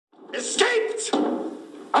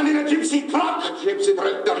And in a gypsy truck? The gypsy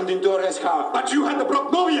truck turned into a race car. But you had the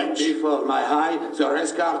Brognovic. Before my high, the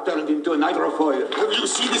race car turned into a nitrofoil. Have you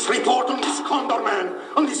seen this report on this Condor man?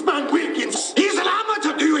 On this man Wilkins? He's an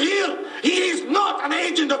amateur, do you hear? He is not an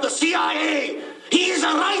agent of the CIA. He is a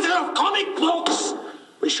writer of comic books.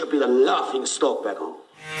 We should be the laughing stock back home.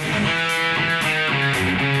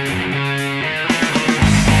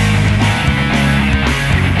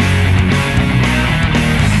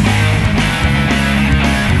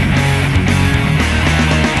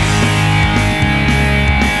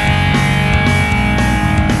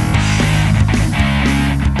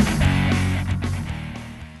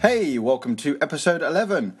 Hey, welcome to episode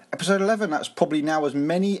 11. Episode 11, that's probably now as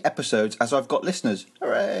many episodes as I've got listeners.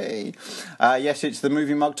 Hooray! Yes, it's the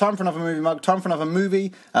movie mug. Time for another movie mug. Time for another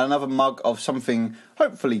movie and another mug of something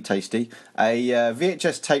hopefully tasty. A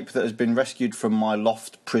VHS tape that has been rescued from my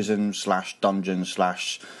loft prison / dungeon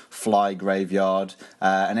 / fly graveyard.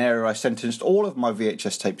 An area I sentenced all of my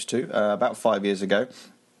VHS tapes to about 5 years ago.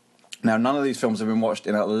 Now, none of these films have been watched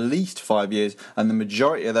in at least 5 years, and the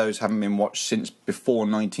majority of those haven't been watched since before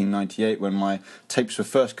 1998, when my tapes were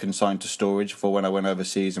first consigned to storage for when I went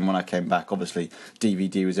overseas and when I came back. Obviously,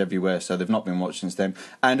 DVD was everywhere, so they've not been watched since then.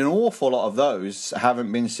 And an awful lot of those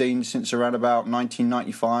haven't been seen since around about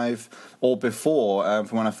 1995 or before,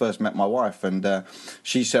 from when I first met my wife. And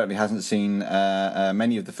she certainly hasn't seen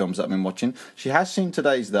many of the films that I've been watching. She has seen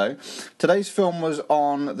today's, though. Today's film was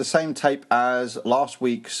on the same tape as last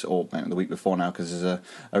week's, or the week before now, because there's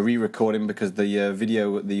a re-recording because the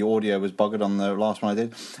audio was buggered on the last one I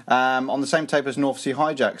did. On the same tape as North Sea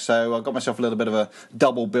Hijack, so I got myself a little bit of a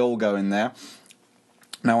double bill going there.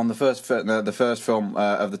 Now, on the first film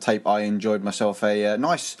of the tape, I enjoyed myself a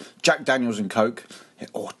nice Jack Daniels and Coke,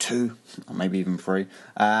 or two, or maybe even three.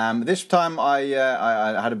 This time I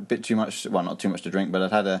had a bit too much, well, not too much to drink, but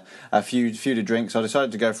I'd had a few to drink, so I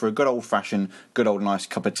decided to go for a good old-fashioned, good old nice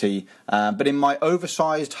cup of tea. But in my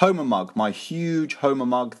oversized Homer mug, my huge Homer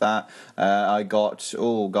mug that I got,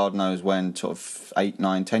 God knows when, sort of 8,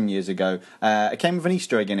 9, 10 years ago. It came with an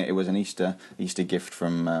Easter egg in it. It was an Easter gift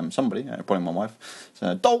from somebody, probably my wife.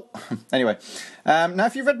 So, doll. Anyway, now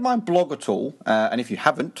if you've read my blog at all, and if you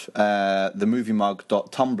haven't,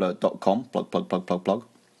 themoviemug.tumblr.com, plug.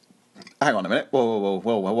 Hang on a minute.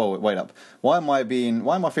 Whoa, wait up. Why am I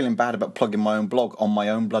feeling bad about plugging my own blog on my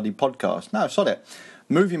own bloody podcast? No, sod it.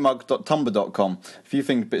 Moviemug.tumblr.com. A few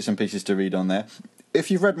bits and pieces to read on there. If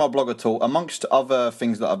you've read my blog at all, amongst other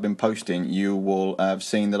things that I've been posting, you will have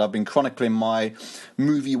seen that I've been chronicling my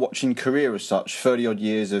movie-watching career as such, 30-odd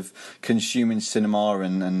years of consuming cinema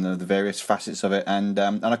and the various facets of it, and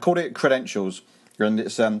I called it Credentials, and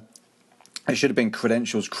it should have been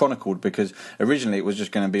Credentials Chronicled, because originally it was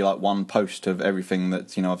just going to be like one post of everything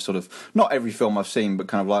that, I've sort of, not every film I've seen, but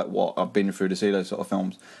kind of like what I've been through to see those sort of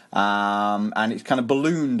films. And it's kind of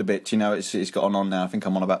ballooned a bit, it's got on now. I think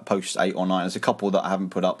I'm on about post 8 or 9. There's a couple that I haven't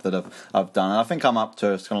put up that I've done. And I think I'm up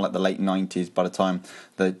to, it's kind of like the late 90s by the time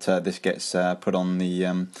that this gets put on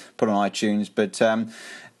iTunes. But in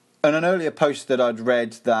an earlier post that I'd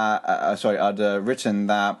written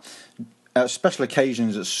that special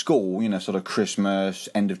occasions at school, sort of Christmas,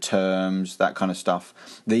 end of terms, that kind of stuff,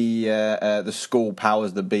 the school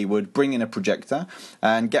powers that be would bring in a projector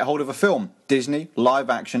and get hold of a film. Disney, live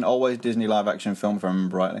action, always Disney live action film, if I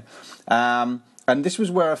remember rightly. And this was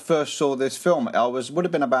where I first saw this film. I would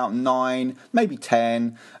have been about 9, maybe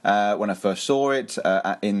 10 when I first saw it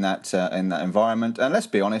in that environment. And let's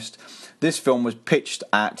be honest, this film was pitched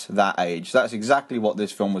at that age. That's exactly what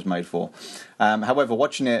this film was made for. However,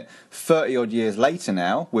 watching it 30-odd years later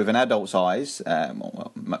now, with an adult's eyes,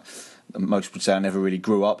 most would say I never really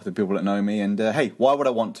grew up, the people that know me, and hey, why would I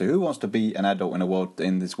want to? Who wants to be an adult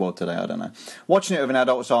in this world today? I don't know. Watching it with an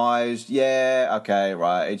adult's eyes, yeah, okay,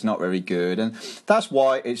 right, it's not very good, and that's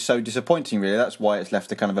why it's so disappointing, really. That's why it's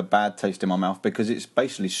left a kind of a bad taste in my mouth, because it's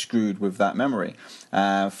basically screwed with that memory.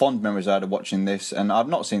 Fond memories I had of watching this, and I've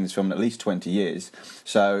not seen this film in at least 20 years,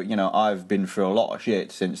 so, I've been through a lot of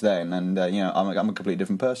shit since then, and, I'm a completely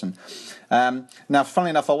different person. Now, funnily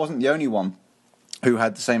enough, I wasn't the only one who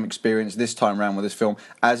had the same experience this time round with this film,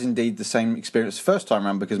 as indeed the same experience the first time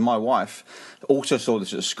round, because my wife also saw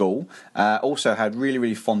this at school, also had really,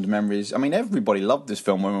 really fond memories. I mean, everybody loved this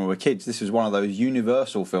film when we were kids. This was one of those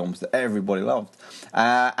universal films that everybody loved.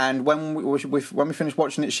 And when we finished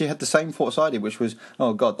watching it, she had the same thoughts I did, which was,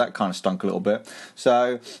 oh God, that kind of stunk a little bit.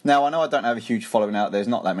 So now I know I don't have a huge following out. There's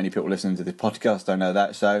not that many people listening to this podcast, I know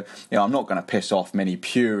that. So, I'm not going to piss off many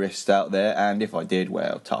purists out there. And if I did,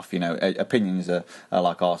 well, tough. Opinions are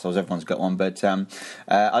like arseholes. Everyone's got one, but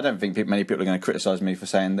I don't think many people are going to criticise me for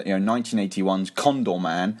saying that 1981's Condor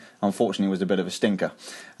Man, unfortunately, was a bit of a stinker.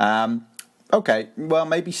 Okay, well,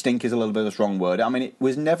 maybe stink is a little bit of a strong word. I mean, it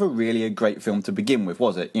was never really a great film to begin with,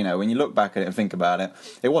 was it? When you look back at it and think about it,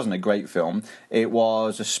 it wasn't a great film. It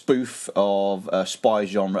was a spoof of a spy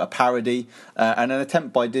genre, a parody, and an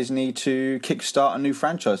attempt by Disney to kickstart a new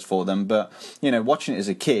franchise for them. But, watching it as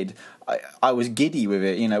a kid, I was giddy with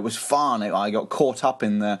it. It was fun. I got caught up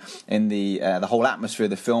in the whole atmosphere of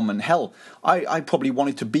the film, and hell, I probably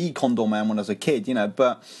wanted to be Condor Man when I was a kid.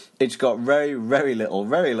 But it's got very, very little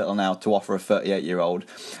now to offer a 38-year-old,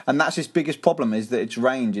 and that's its biggest problem, is that its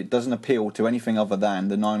range, it doesn't appeal to anything other than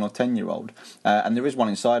the 9 or 10-year-old. And there is one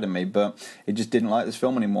inside of me, but it just didn't like this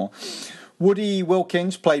film anymore. Woody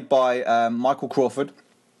Wilkins, played by Michael Crawford,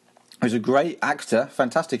 who's a great actor,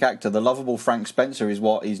 fantastic actor. The lovable Frank Spencer is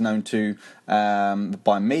what he's known to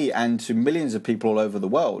by me and to millions of people all over the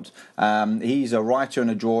world. He's a writer and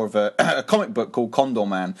a drawer of a comic book called Condor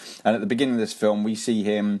Man. And at the beginning of this film, we see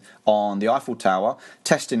him on the Eiffel Tower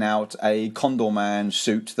testing out a Condor Man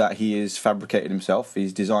suit that he has fabricated himself.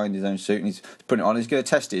 He's designed his own suit and he's putting it on. He's going to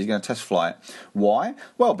test it. He's going to test fly it. Why?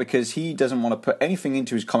 Well, because he doesn't want to put anything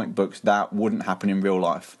into his comic books that wouldn't happen in real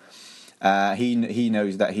life. He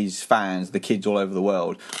knows that his fans, the kids all over the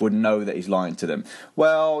world, would know that he's lying to them.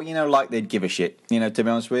 Well, like they'd give a shit. To be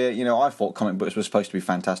honest with you, I thought comic books were supposed to be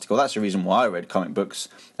fantastical. That's the reason why I read comic books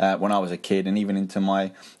when I was a kid, and even into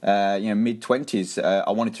my mid-20s.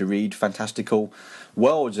 I wanted to read fantastical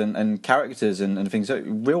worlds and characters and things.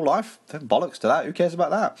 Real life, bollocks to that. Who cares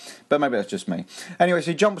about that? But maybe that's just me. Anyway,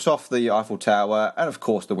 so he jumps off the Eiffel Tower, and of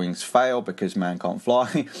course the wings fail because man can't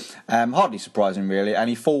fly. Hardly surprising, really. And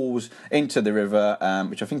he falls into the river,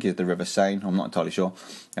 which I think is the River Seine. I'm not entirely sure.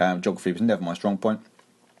 Geography was never my strong point.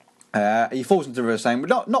 He falls into the River Seine,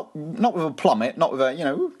 but not with a plummet, not with a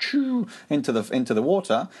into the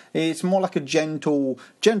water. It's more like a gentle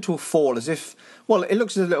fall, as if. Well, it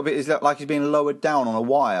looks a little bit like he's being lowered down on a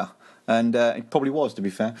wire, and it probably was, to be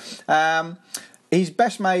fair. His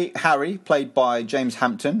best mate, Harry, played by James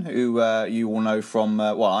Hampton, who you all know from,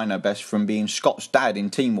 I know best from being Scott's dad in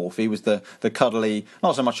Teen Wolf. He was the cuddly,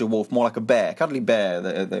 not so much a wolf, more like a bear, cuddly bear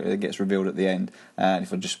that gets revealed at the end. And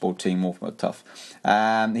if I just spoiled Teen Wolf, but tough.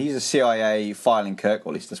 He's a CIA filing clerk, or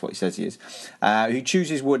at least that's what he says he is, who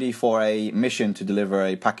chooses Woody for a mission to deliver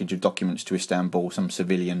a package of documents to Istanbul, some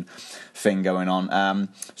civilian thing going on.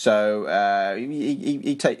 So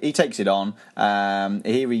he takes it on.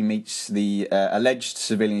 Here he meets the alleged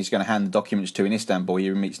civilian he's going to hand the documents to in Istanbul. He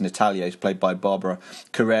meets Natalia, who's played by Barbara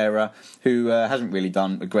Carrera, who hasn't really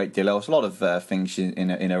done a great deal else. A lot of things in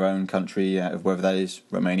her own country, whether that is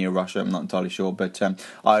Romania, Russia, I'm not entirely sure. But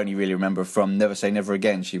I only really remember from Never Say Never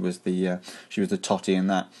Again. She was the totty in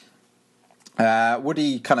that.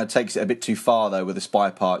 Woody kind of takes it a bit too far though with the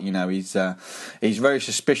spy part. He's very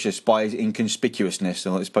suspicious by his inconspicuousness,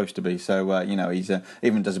 or it's supposed to be. So he's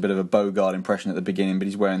even does a bit of a Bogart impression at the beginning, but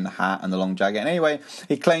he's wearing the hat and the long jacket. And anyway,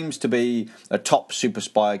 he claims to be a top super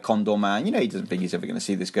spy Condor Man. He doesn't think he's ever going to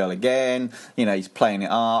see this girl again. He's playing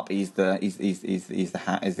it up. He's the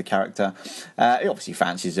character. He obviously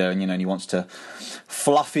fancies her, and he wants to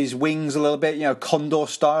fluff his wings a little bit. Condor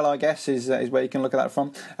style, I guess, is where you can look at that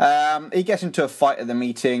from. He gets into a fight at the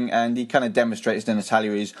meeting, and he kind of demonstrates to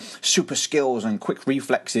Natalia his super skills and quick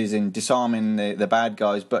reflexes in disarming the bad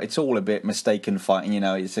guys, but it's all a bit mistaken fighting.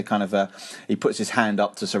 It's a kind of he puts his hand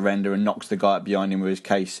up to surrender and knocks the guy up behind him with his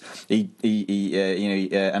case.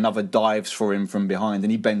 Another dives for him from behind,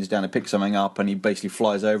 and he bends down to pick something up, and he basically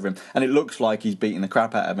flies over him, and it looks like he's beating the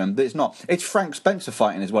crap out of him, but it's not. It's Frank Spencer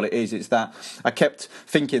fighting is what it is. It's that I kept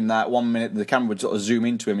thinking that 1 minute the camera would sort of zoom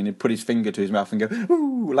into him and he'd put his finger to his mouth and go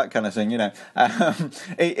ooh, that kind of thing.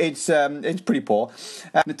 It's pretty poor.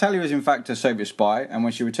 Natalia is in fact a Soviet spy, and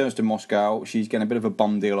when she returns to Moscow, she's getting a bit of a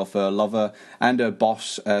bum deal off her lover and her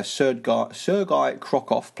boss, Sergei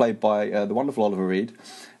Krokov, played by the wonderful Oliver Reed.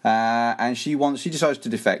 And she decides to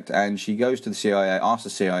defect, and she goes to the CIA, asks the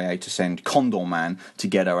CIA to send Condor Man to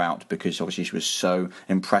get her out, because obviously she was so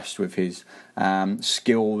impressed with his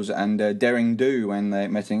skills and daring do when they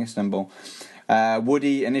met in Istanbul.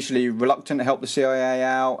 Woody initially reluctant to help the CIA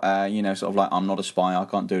out, sort of like, I'm not a spy, I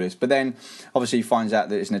can't do this. But then, obviously, he finds out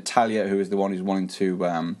that it's Natalia who is the one who's wanting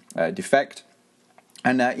to defect.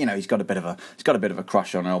 And he's got a bit of a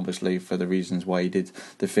crush on her, obviously, for the reasons why he did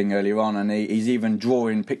the thing earlier on. And he's even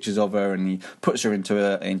drawing pictures of her, and he puts her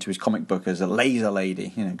into his comic book as a laser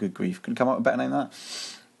lady. Good grief, couldn't come up with a better name than that.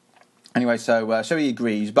 Anyway, so he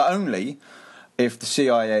agrees, but only if the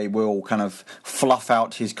CIA will kind of fluff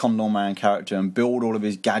out his Condor Man character and build all of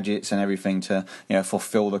his gadgets and everything to,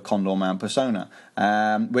 fulfill the Condor Man persona,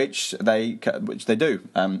 which they do,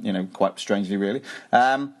 quite strangely, really.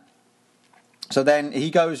 So then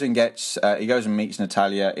he goes and meets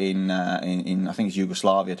Natalia in I think it's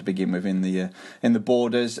Yugoslavia to begin with, in the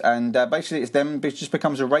borders, and basically it just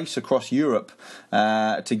becomes a race across Europe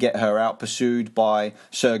to get her out, pursued by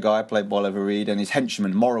Sergei, played by Oliver Reed, and his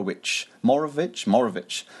henchman Morovich,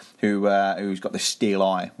 who's got this steel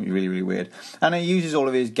eye, really, really weird. And he uses all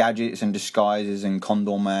of his gadgets and disguises and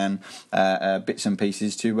Condor Man bits and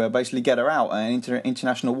pieces to basically get her out into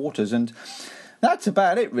international waters. And that's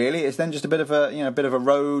about it, really. It's then just a bit of a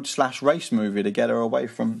road/race movie to get her away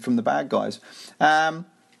from the bad guys.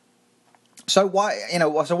 So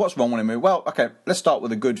what's wrong with the movie? Well, okay, let's start with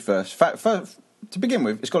the good first. First, to begin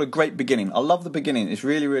with, it's got a great beginning. I love the beginning. It's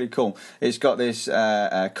really, really cool. It's got this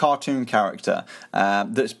cartoon character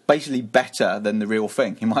that's basically better than the real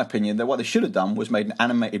thing, in my opinion. That what they should have done was made an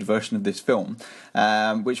animated version of this film,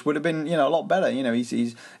 which would have been, a lot better.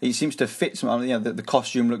 He seems to fit some. The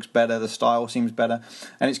costume looks better, the style seems better,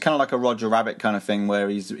 and it's kind of like a Roger Rabbit kind of thing, where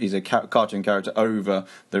he's a cartoon character over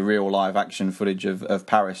the real live action footage of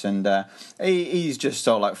Paris, and he's just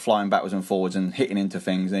sort of like flying backwards and forwards and hitting into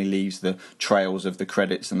things, and he leaves the trails of the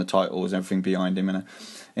credits and the titles, everything behind him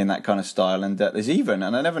in that kind of style. And there's even,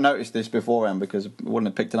 and I never noticed this beforehand because I wouldn't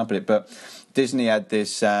have picked it up at it, but Disney had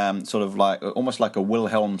this sort of like almost like a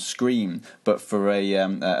Wilhelm scream, but for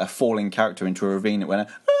a falling character into a ravine. It went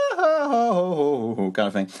kind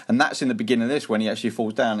of thing, and that's in the beginning of this when he actually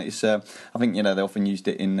falls down. It's I think they often used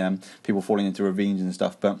it in people falling into ravines and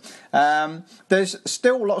stuff, but there's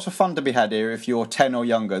still lots of fun to be had here if you're 10 or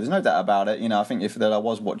younger. There's no doubt about it. I think if I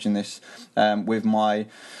was watching this with my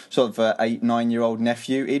sort of 8-9-year-old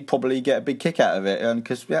nephew, he'd probably get a big kick out of it, and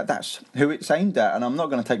because that's who it's aimed at, and I'm not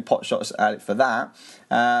going to take pot shots at it for that.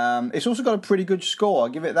 It's also got a pretty good score, I'll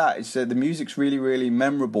give it that. It's the music's really, really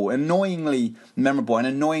annoyingly memorable and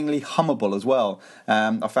annoyingly hummable as well.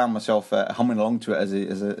 I found myself humming along to it as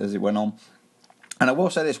it went on. And I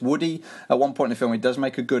will say this, Woody, at one point in the film, he does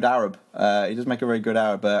make a good Arab. He does make a very good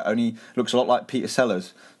Arab, only looks a lot like Peter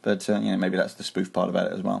Sellers. But, maybe that's the spoof part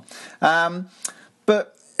about it as well.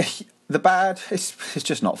 But the bad, it's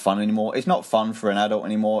just not fun anymore. It's not fun for an adult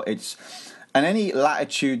anymore. And any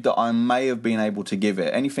latitude that I may have been able to give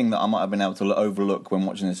it, anything that I might have been able to overlook when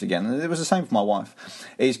watching this again, and it was the same for my wife,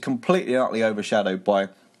 is completely and utterly overshadowed by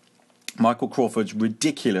Michael Crawford's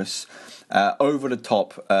ridiculous,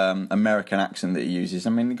 over-the-top American accent that he uses. I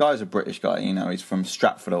mean, the guy's a British guy, he's from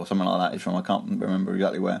Stratford or something like that. He's from, I can't remember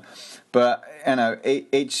exactly where. But,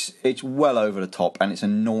 it's well over the top, and it's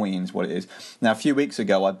annoying is what it is. Now, a few weeks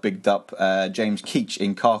ago, I bigged up James Keach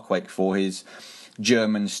in Carquake for his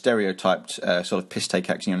German stereotyped sort of piss-take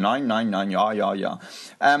accent, 999, yeah.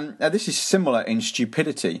 Now this is similar in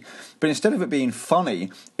stupidity, but instead of it being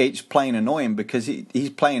funny, it's plain annoying because he's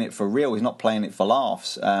playing it for real. He's not playing it for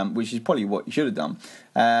laughs, which is probably what he should have done.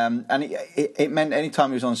 And it meant any time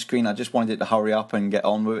he was on screen, I just wanted it to hurry up and get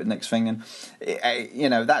on with it next thing. And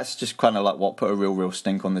that's just kind of like what put a real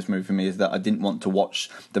stink on this movie for me, is that I didn't want to watch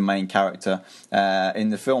the main character in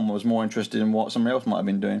the film. I was more interested in what somebody else might have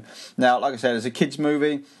been doing. Now, like I said, as a kids'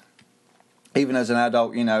 movie, even as an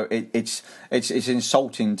adult, it's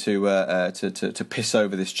insulting to piss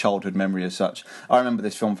over this childhood memory as such. I remember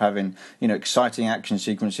this film for having, exciting action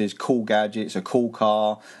sequences, cool gadgets, a cool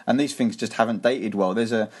car, and these things just haven't dated well.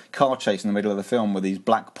 There's a car chase in the middle of the film with these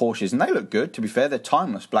black Porsches, and they look good. To be fair, they're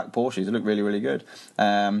timeless black Porsches. They look really, really good.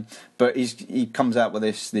 But he comes out with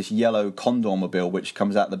this yellow Condormobile, which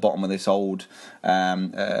comes out the bottom of this old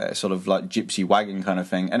sort of like gypsy wagon kind of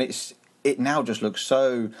thing, and it now just looks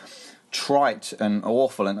so trite and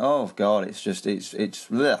awful, and oh god,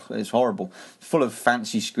 it's horrible. Full of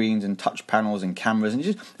fancy screens and touch panels and cameras, and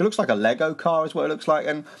it looks like a Lego car is what it looks like.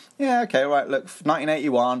 And yeah, okay, right, look,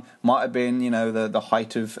 1981 might have been the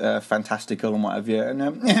height of fantastical and what have you. And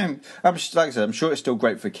I'm just, like I said, I'm sure it's still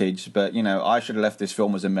great for kids, but I should have left this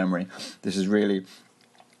film as a memory. This has really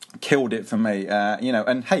killed it for me.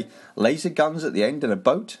 And hey, laser guns at the end in a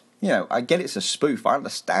boat. I get it's a spoof. I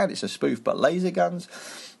understand it's a spoof, but laser guns,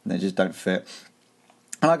 they just don't fit.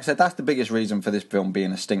 And like I said, that's the biggest reason for this film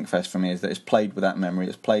being a stinkfest for me, is that it's played with that memory.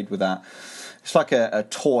 It's played with that. It's like a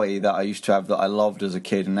toy that I used to have that I loved as a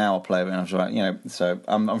kid, and now I play with it. And I'm like, so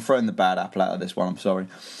I'm throwing the bad apple out of this one. I'm sorry.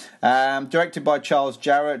 Directed by Charles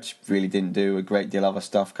Jarrett, really didn't do a great deal of other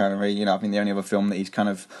stuff. I think the only other film that he's kind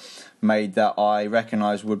of made that I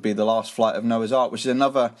recognise would be The Last Flight of Noah's Ark, which is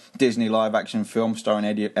another Disney live-action film starring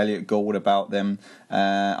Elliot Gould about them.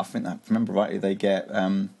 I think, if I remember rightly, they get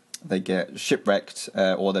shipwrecked,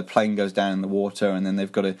 or their plane goes down in the water, and then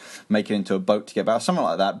they've got to make it into a boat to get back, something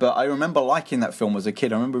like that. But I remember liking that film as a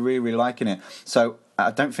kid. I remember really, really liking it. So I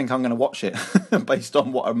don't think I'm going to watch it based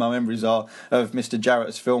on what my memories are of Mr.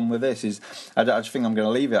 Jarrett's film with this. I just think I'm going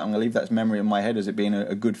to leave it. I'm going to leave that memory in my head as it being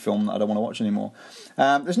a good film that I don't want to watch anymore.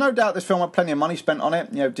 There's no doubt this film had plenty of money spent on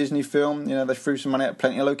it. Disney film. They threw some money at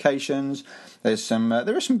plenty of locations. There is some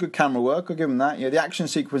good camera work. I'll give them that. The action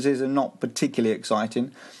sequences are not particularly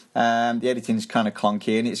exciting. The editing is kind of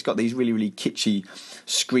clunky, and it's got these really, really kitschy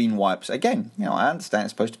screen wipes. Again, I understand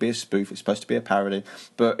it's supposed to be a spoof, it's supposed to be a parody,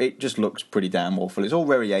 but it just looks pretty damn awful. It's all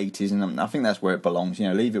very 80s, and I think that's where it belongs.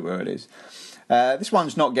 Leave it where it is. This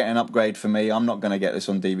one's not getting an upgrade for me. I'm not going to get this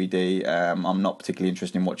on DVD. I'm not particularly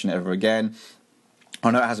interested in watching it ever again. I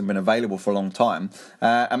know it hasn't been available for a long time,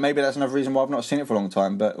 and maybe that's another reason why I've not seen it for a long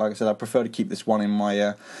time. But like I said, I prefer to keep this one in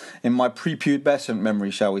my prepubescent memory,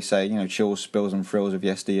 shall we say? Chills, spills, and thrills of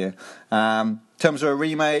yesteryear. In terms of a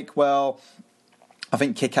remake, well, I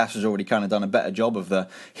think Kick-Ass has already kind of done a better job of the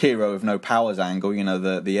hero of no powers angle,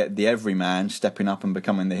 the everyman stepping up and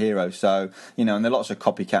becoming the hero. So, and there are lots of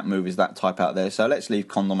copycat movies that type out there. So let's leave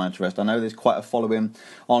Condorman to rest. I know there's quite a following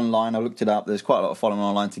online. I looked it up. There's quite a lot of following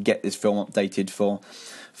online to get this film updated for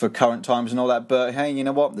current times and all that, but hey, you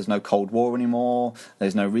know what? There's no Cold War anymore.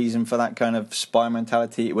 There's no reason for that kind of spy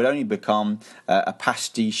mentality. It would only become a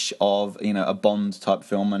pastiche of a Bond type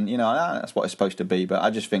film, and that's what it's supposed to be. But I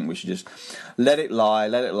just think we should just let it lie. I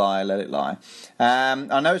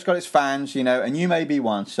know it's got its fans, and you may be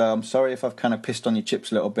one. So I'm sorry if I've kind of pissed on your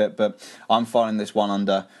chips a little bit, but I'm filing this one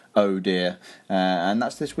under oh dear, and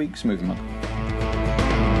that's this week's Movie Mug.